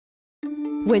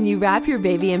When you wrap your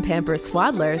baby in Pampers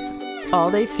Swaddlers, all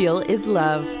they feel is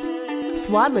love.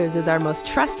 Swaddlers is our most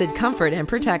trusted comfort and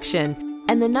protection,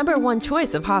 and the #1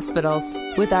 choice of hospitals.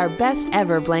 With our best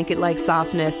ever blanket-like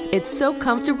softness, it's so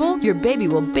comfortable your baby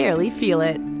will barely feel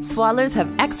it. Swaddlers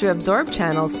have extra absorb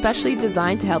channels specially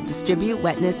designed to help distribute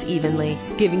wetness evenly,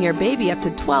 giving your baby up to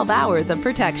 12 hours of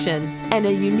protection. And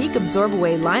a unique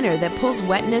absorb-away liner that pulls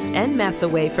wetness and mess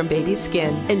away from baby's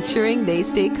skin, ensuring they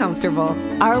stay comfortable.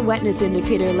 Our wetness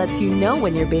indicator lets you know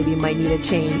when your baby might need a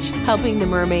change, helping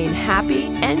them remain happy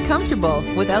and comfortable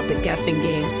without the guessing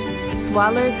games.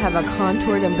 Swaddlers have a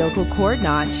contoured umbilical cord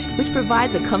notch, which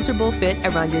provides a comfortable fit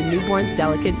around your newborn's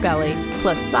delicate belly,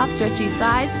 plus soft stretchy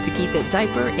sides to keep the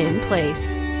diaper in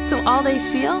place. So all they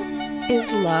feel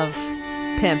is love.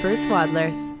 Pampers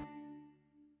Swaddlers.